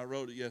message when I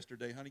wrote it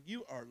yesterday. Honey,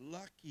 you are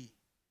lucky.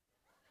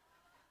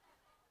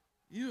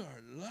 You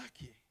are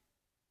lucky.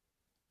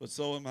 But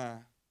so am I.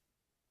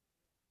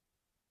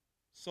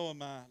 So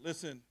am I.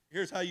 Listen,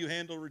 here's how you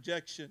handle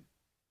rejection.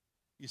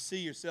 You see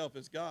yourself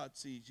as God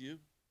sees you.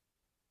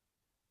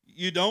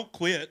 You don't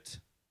quit.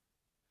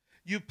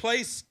 You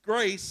place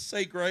grace,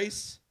 say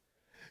grace.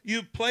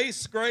 You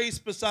place grace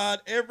beside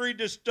every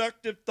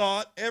destructive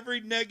thought, every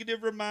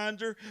negative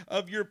reminder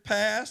of your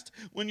past.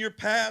 When your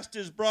past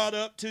is brought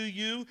up to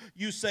you,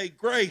 you say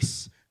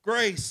grace,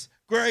 grace,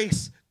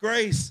 grace,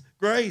 grace,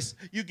 grace.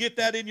 You get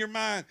that in your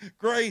mind.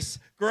 Grace,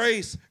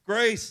 grace,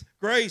 grace,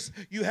 grace.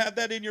 You have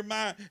that in your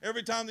mind.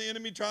 Every time the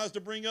enemy tries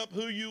to bring up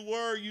who you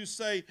were, you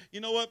say,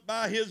 you know what?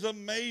 By his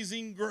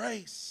amazing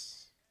grace.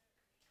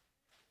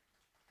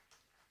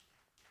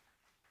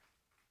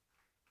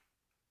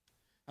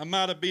 I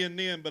might have been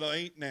then, but I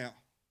ain't now.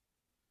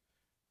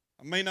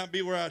 I may not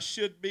be where I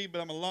should be,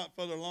 but I'm a lot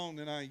further along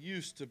than I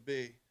used to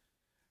be.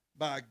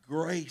 By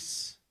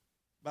grace.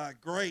 By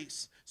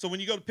grace. So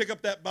when you go to pick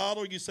up that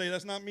bottle, you say,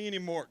 that's not me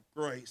anymore.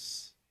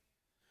 Grace.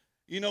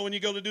 You know, when you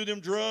go to do them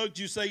drugs,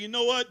 you say, you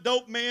know what,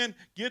 dope man,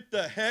 get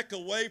the heck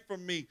away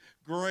from me.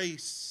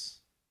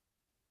 Grace.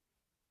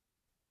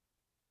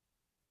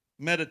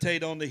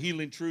 Meditate on the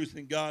healing truth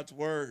in God's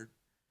word.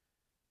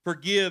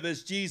 Forgive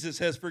as Jesus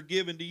has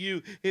forgiven to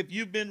you. If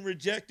you've been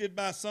rejected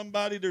by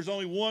somebody, there's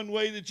only one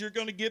way that you're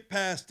going to get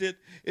past it,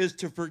 is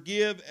to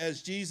forgive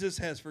as Jesus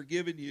has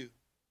forgiven you.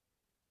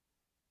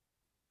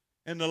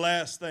 And the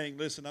last thing,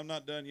 listen, I'm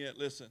not done yet,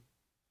 listen.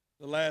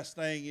 The last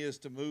thing is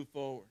to move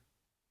forward.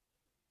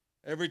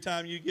 Every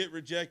time you get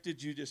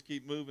rejected, you just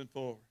keep moving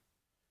forward.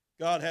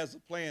 God has a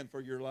plan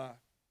for your life.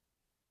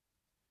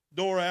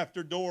 Door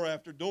after door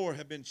after door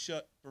have been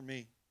shut for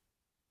me.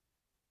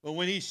 But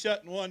when he's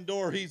shutting one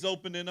door, he's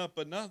opening up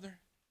another.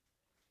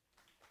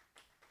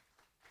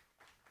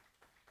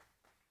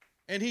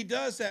 And he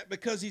does that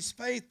because he's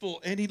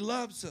faithful and he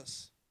loves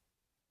us.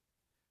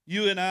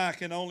 You and I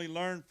can only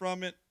learn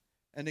from it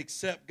and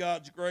accept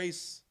God's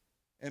grace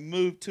and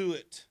move to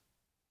it.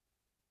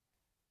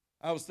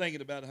 I was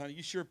thinking about it, honey.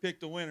 You sure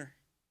picked a winner.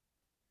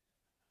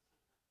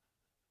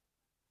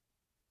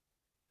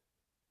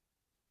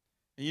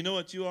 And you know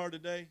what you are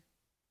today?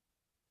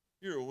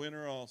 You're a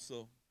winner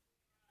also.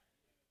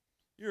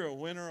 You're a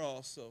winner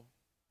also.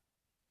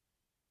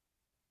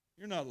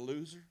 You're not a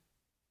loser.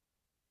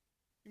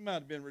 You might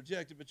have been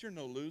rejected, but you're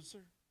no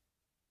loser.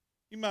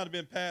 You might have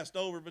been passed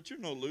over, but you're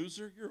no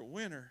loser. You're a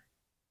winner.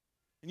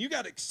 And you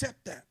got to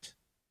accept that.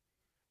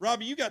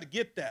 Robbie, you got to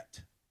get that.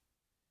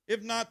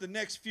 If not, the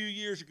next few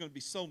years are going to be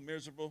so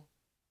miserable.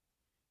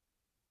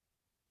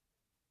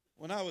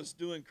 When I was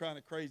doing kind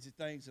of crazy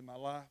things in my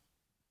life,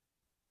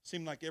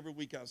 seemed like every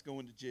week I was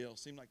going to jail.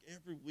 Seemed like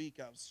every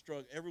week I was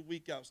struggling. Every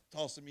week I was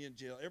tossing me in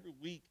jail. Every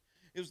week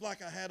it was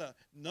like I had a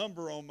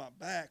number on my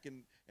back,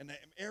 and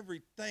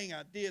everything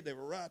I did, they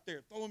were right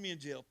there, throwing me in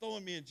jail,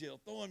 throwing me in jail,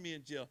 throwing me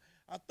in jail.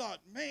 I thought,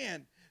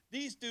 man,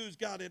 these dudes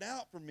got it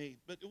out for me.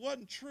 But it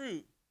wasn't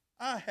true.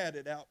 I had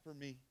it out for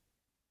me.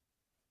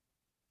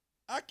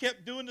 I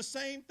kept doing the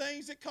same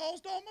things that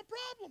caused all my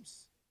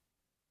problems.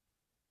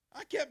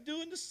 I kept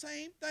doing the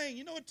same thing.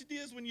 You know what it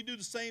is when you do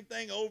the same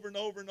thing over and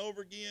over and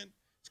over again?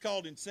 It's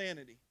called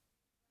insanity.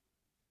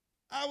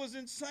 I was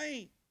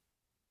insane.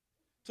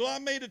 So I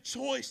made a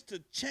choice to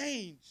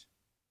change.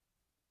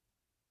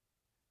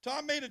 So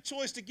I made a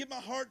choice to give my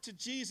heart to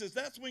Jesus.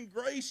 That's when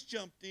grace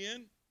jumped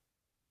in,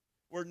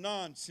 where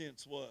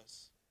nonsense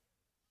was,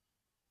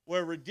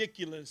 where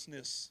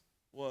ridiculousness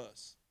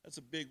was. That's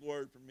a big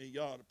word for me.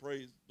 You ought to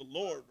praise the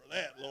Lord for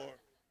that, Lord.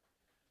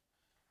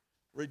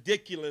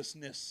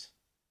 Ridiculousness.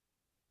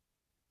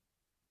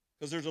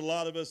 Because there's a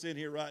lot of us in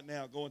here right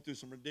now going through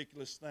some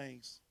ridiculous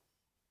things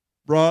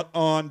brought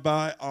on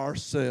by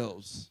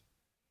ourselves.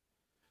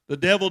 The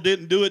devil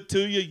didn't do it to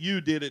you,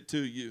 you did it to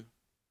you.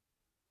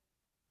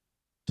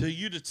 Till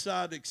you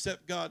decide to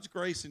accept God's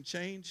grace and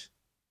change,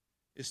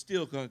 it's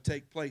still going to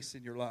take place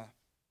in your life.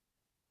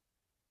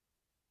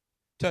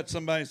 Touch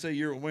somebody and say,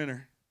 you're a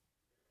winner.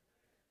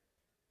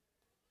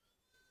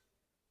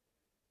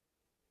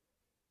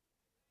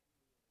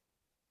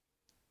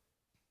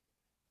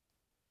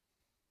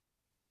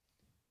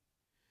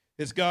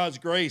 It's God's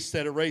grace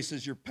that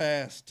erases your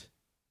past.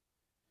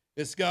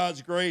 It's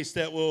God's grace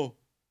that will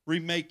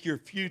remake your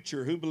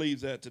future. Who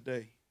believes that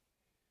today?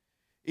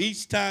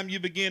 Each time you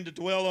begin to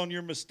dwell on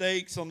your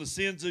mistakes, on the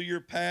sins of your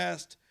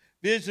past,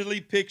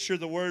 visually picture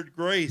the word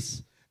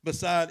grace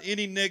beside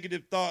any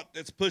negative thought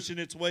that's pushing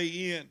its way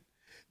in.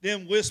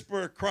 Then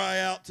whisper or cry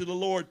out to the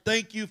Lord,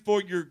 thank you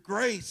for your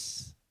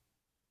grace.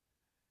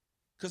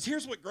 Because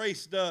here's what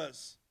grace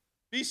does.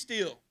 Be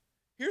still.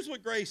 Here's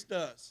what grace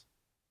does.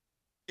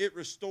 It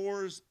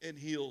restores and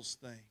heals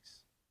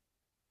things.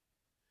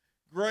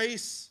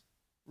 Grace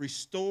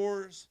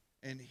restores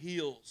and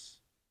heals.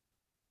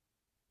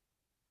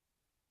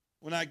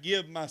 When I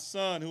give my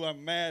son, who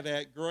I'm mad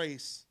at,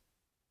 grace,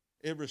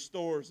 it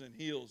restores and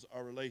heals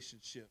our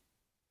relationship.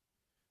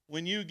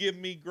 When you give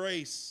me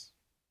grace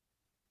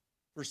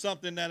for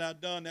something that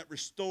I've done, that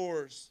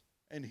restores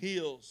and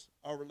heals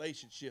our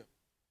relationship.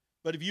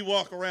 But if you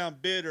walk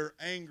around bitter,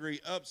 angry,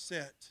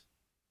 upset,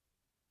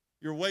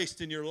 you're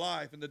wasting your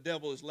life and the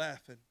devil is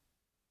laughing.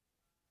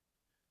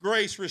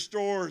 Grace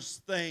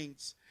restores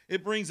things.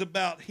 It brings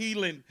about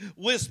healing.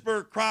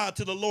 Whisper, cry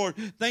to the Lord.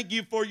 Thank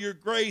you for your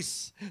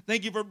grace.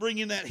 Thank you for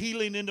bringing that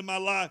healing into my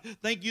life.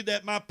 Thank you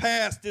that my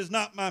past is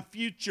not my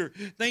future.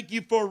 Thank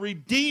you for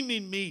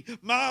redeeming me.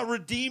 My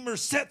Redeemer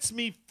sets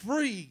me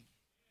free.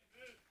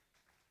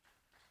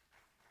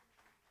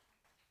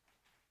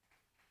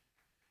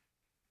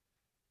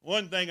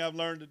 One thing I've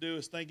learned to do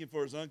is thank Him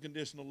for His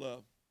unconditional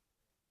love.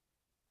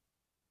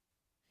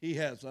 He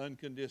has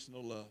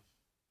unconditional love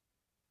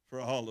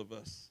for all of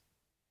us.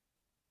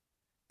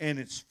 And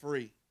it's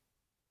free.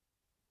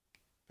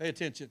 Pay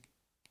attention.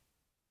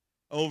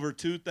 Over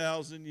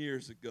 2,000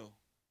 years ago,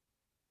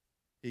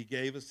 He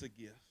gave us a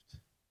gift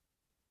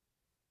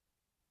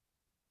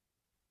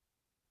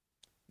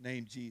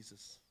named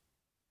Jesus.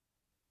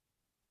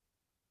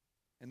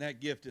 And that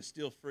gift is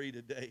still free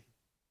today.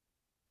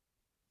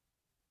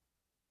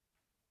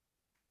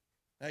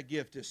 That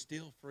gift is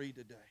still free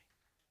today.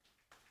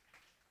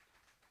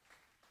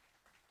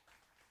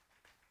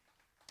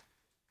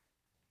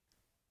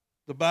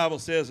 The Bible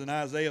says in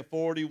Isaiah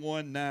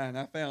 41:9,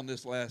 I found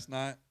this last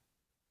night.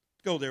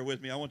 Go there with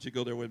me. I want you to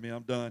go there with me.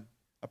 I'm done.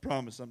 I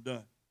promise I'm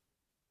done.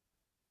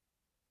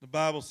 The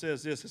Bible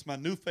says this. It's my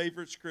new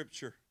favorite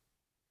scripture.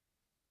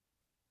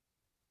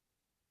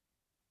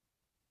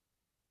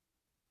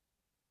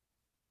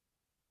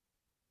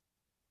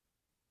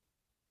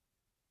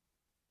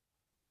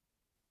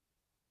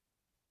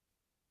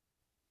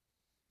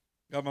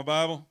 Got my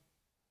Bible?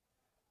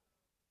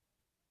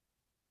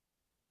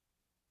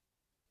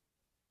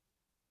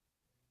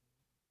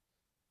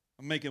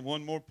 I'm making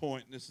one more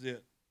point, and this is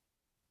it.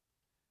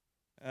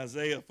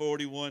 Isaiah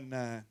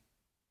 41:9.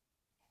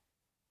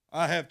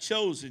 I have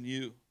chosen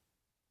you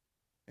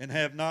and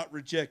have not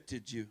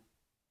rejected you.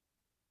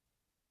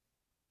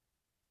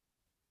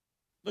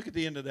 Look at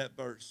the end of that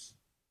verse.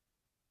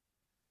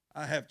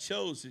 I have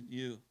chosen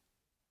you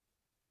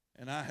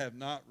and I have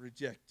not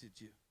rejected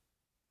you.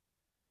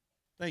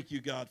 Thank you,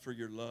 God, for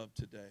your love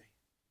today.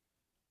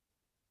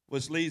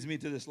 Which leads me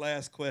to this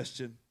last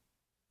question.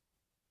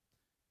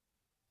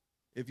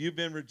 If you've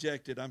been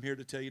rejected, I'm here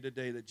to tell you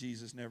today that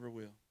Jesus never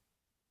will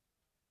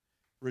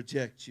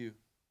reject you.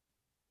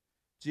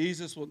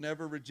 Jesus will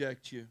never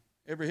reject you.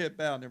 Every head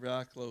bowed and every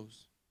eye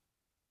closed.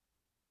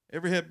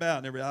 Every head bowed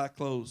and every eye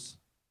closed.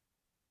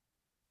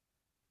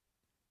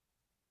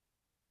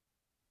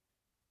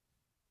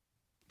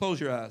 Close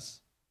your eyes.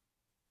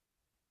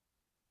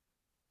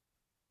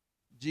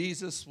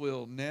 Jesus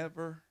will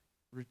never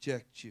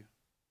reject you.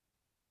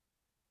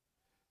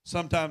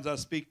 Sometimes I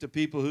speak to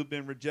people who've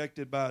been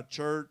rejected by a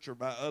church or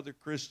by other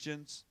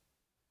Christians.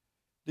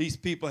 These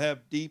people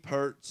have deep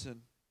hurts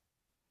and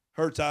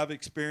hurts I've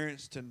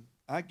experienced, and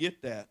I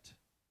get that.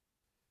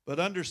 But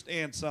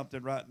understand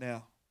something right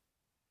now.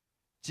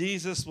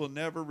 Jesus will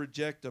never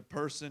reject a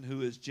person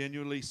who is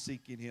genuinely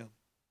seeking Him.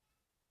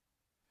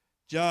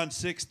 John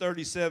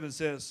 6:37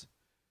 says,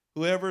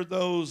 whoever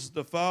those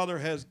the Father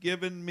has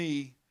given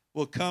me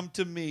will come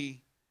to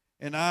me,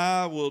 and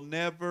I will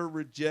never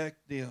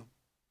reject them.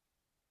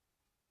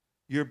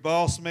 Your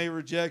boss may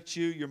reject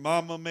you. Your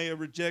mama may have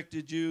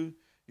rejected you.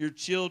 Your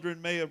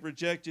children may have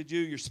rejected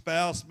you. Your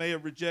spouse may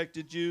have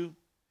rejected you.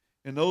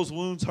 And those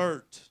wounds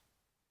hurt.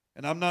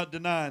 And I'm not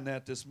denying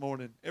that this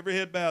morning. Every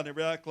head bowed,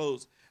 every eye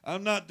closed.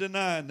 I'm not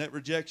denying that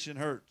rejection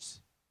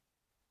hurts.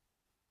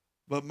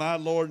 But my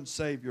Lord and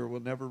Savior will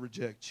never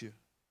reject you.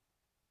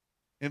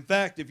 In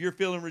fact, if you're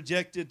feeling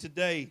rejected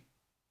today,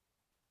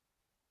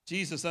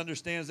 Jesus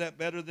understands that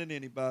better than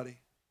anybody.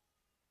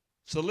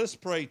 So let's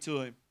pray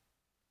to him.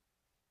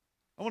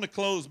 I want to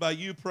close by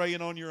you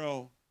praying on your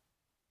own.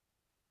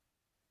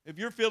 If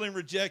you're feeling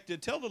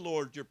rejected, tell the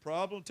Lord your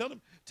problem. Tell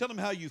him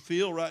how you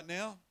feel right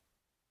now.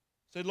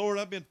 Say, Lord,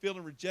 I've been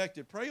feeling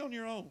rejected. Pray on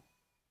your own.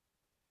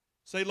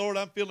 Say, Lord,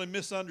 I'm feeling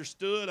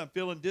misunderstood. I'm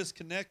feeling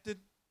disconnected.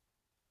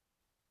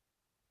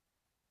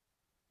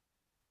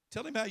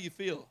 Tell him how you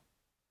feel.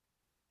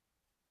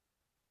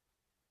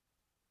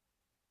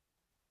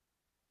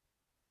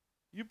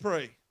 You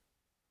pray.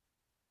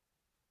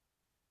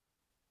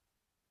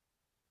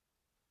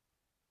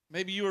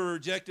 Maybe you were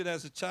rejected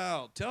as a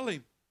child. Tell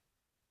him.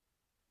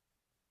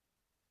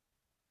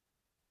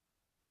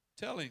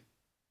 Tell him.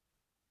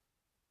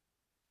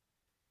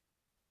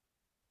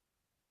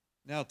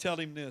 Now tell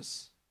him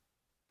this.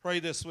 Pray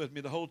this with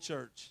me, the whole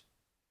church.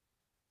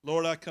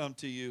 Lord, I come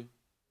to you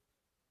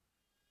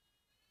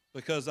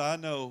because I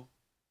know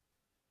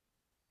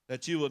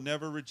that you will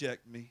never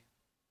reject me.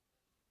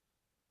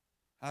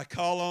 I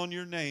call on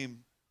your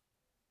name,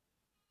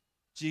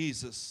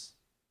 Jesus.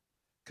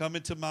 Come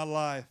into my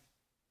life.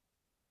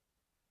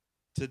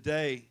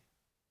 Today,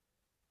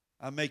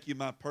 I make you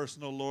my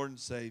personal Lord and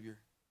Savior.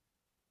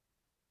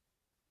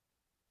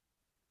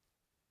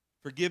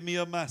 Forgive me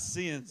of my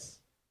sins,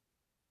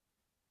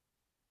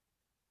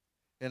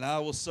 and I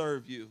will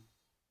serve you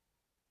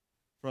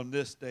from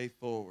this day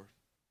forward.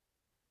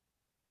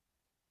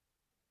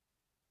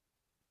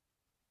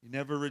 You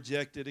never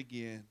rejected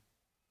again.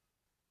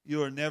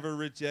 You are never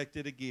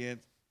rejected again.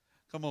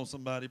 Come on,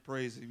 somebody,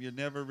 praise him. You're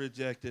never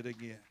rejected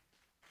again.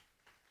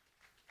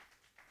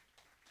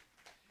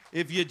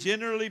 If you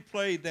generally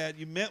prayed that,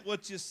 you meant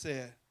what you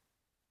said,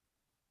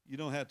 you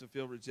don't have to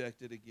feel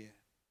rejected again.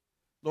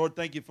 Lord,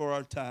 thank you for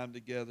our time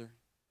together.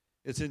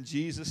 It's in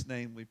Jesus'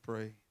 name we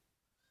pray.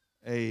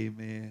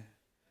 Amen.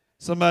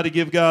 Somebody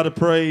give God a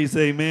praise.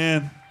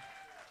 Amen.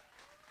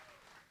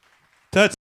 Touch